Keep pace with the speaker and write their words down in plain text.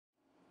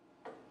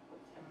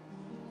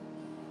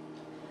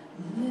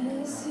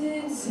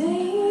Blessed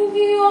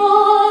Savior,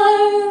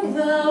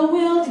 thou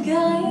wilt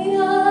guide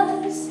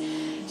us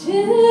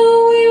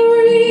till we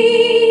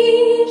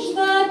reach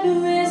that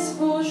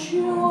blissful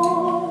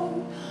shore,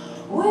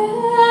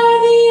 where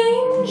the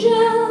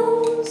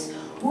angels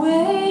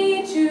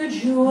wait to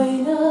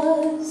join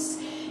us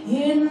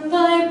in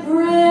thy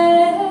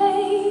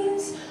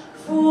praise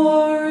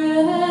forevermore.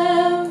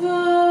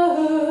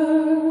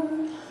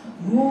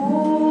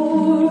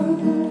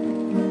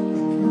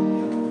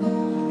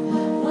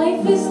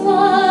 Life is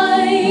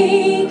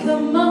like a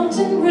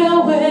mountain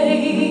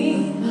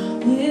railway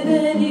with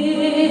an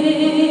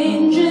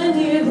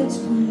engineer that's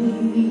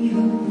brave.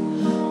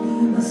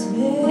 We must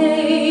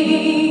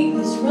make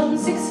this run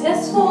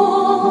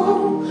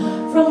successful,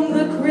 from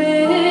the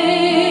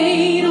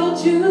cradle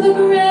to the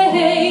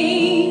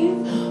grave.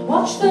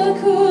 Watch the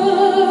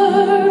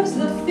curves,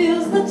 the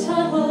fields, the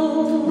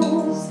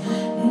tunnels,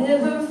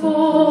 never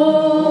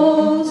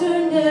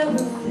falter, never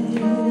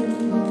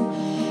fail.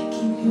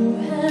 Keep your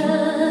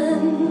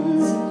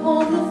hands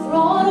upon the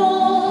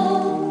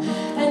throttle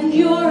and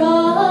your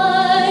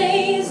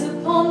eyes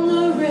upon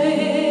the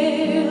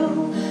rail.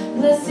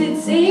 Blessed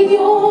Savior,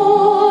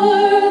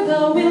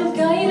 thou wilt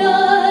guide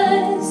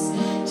us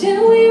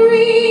till we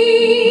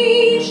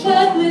reach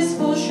that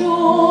blissful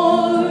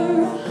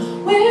shore,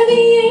 where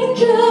the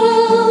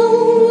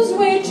angels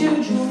wait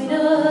to join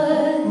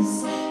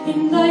us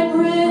in thy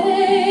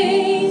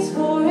praise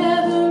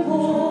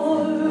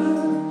forevermore.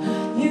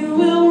 You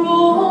will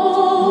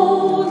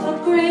roll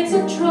up grades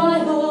of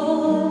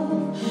trial,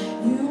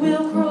 you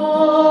will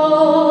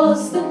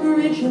cross the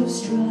bridge of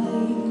strife.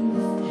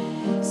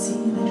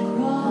 See that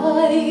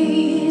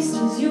Christ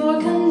is your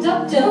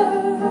conductor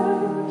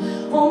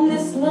on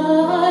this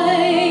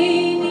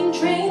lightning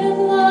train of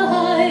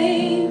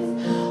life,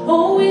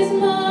 always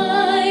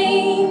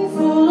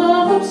mindful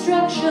of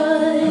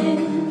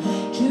obstruction.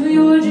 To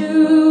your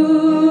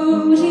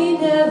duty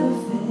never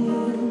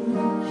fail.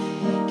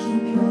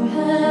 Keep your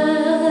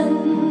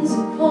hands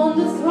upon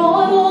the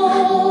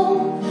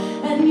throttle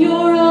and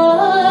your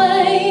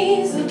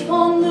eyes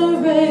upon the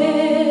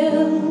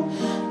rail.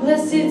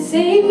 Blessed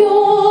Savior,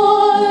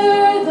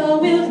 thou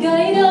wilt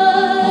guide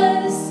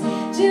us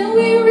till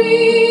we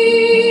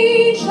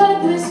reach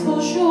that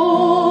blissful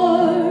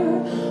shore,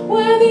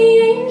 where the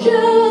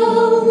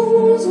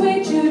angels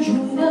wait to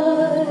join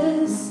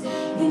us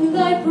in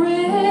thy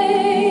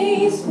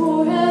praise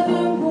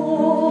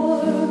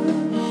forevermore.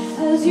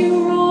 As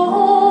you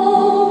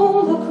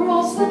roll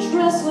across the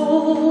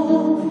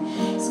trestle,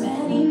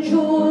 spanning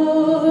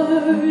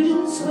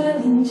Jordan's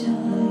swelling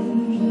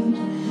tide,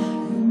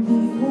 and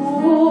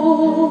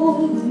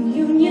behold the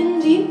Union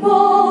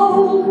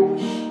Depot,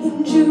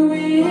 into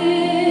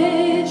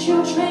which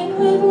your train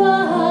will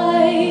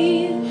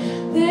glide.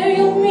 There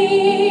you'll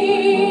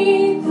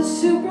meet the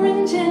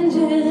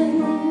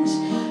superintendent,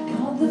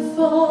 God the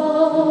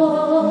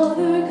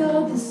Father,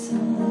 God the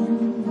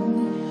Son,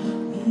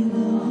 with a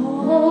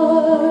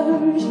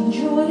hearty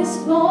joyous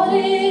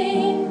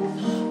plodding,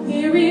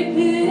 weary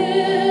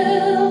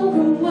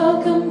pilgrim,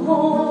 welcome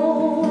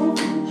home.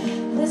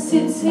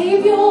 Blessed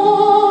Savior,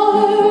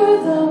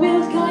 thou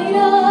wilt guide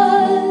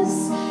us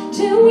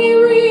till we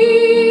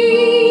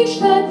reach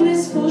that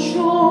blissful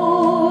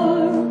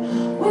shore,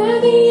 where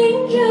the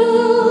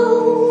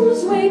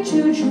angels wait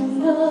to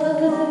join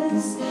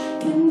us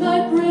in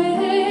thy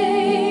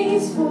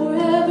praise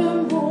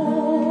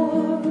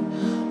forevermore,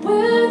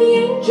 where the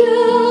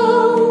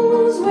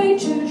angels wait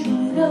to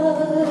join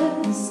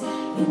us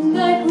in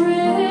thy praise